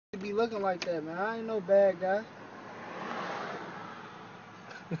Be looking like that, man. I ain't no bad guy.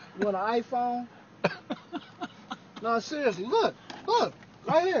 You want an iPhone? No, seriously, look,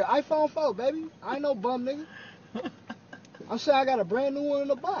 right here, iPhone 4, baby. I ain't no bum nigga. I'm saying I got a brand new one in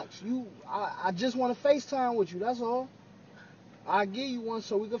the box. I just want to FaceTime with you, that's all. I'll give you one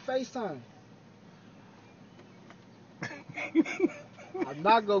so we can FaceTime. I'm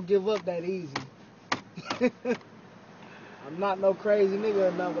not gonna give up that easy. I'm not no crazy nigga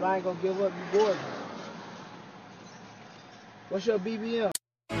or nothing, but I ain't gonna give up. You gorgeous. What's your BBM?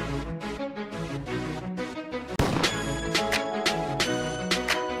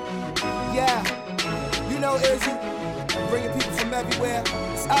 Yeah, you know EMCEE, bringing people from everywhere.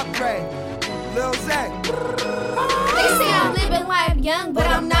 It's upgrade, Lil Zaay. They say I'm living life young, but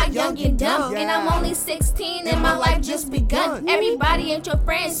I'm not young and dumb. And I'm only 16 and my life just begun. Everybody ain't your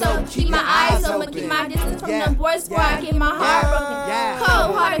friend, so keep my eyes open. Keep my distance from the boy squad, keep my heart broken.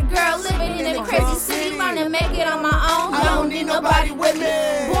 Cold-hearted girl living in a crazy city, trying to make it on my own. I don't need nobody with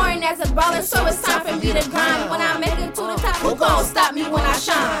me. Born as a baller, so it's time for me to grind. When I make it to the top, who gon' stop me when I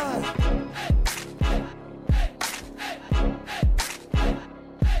shine?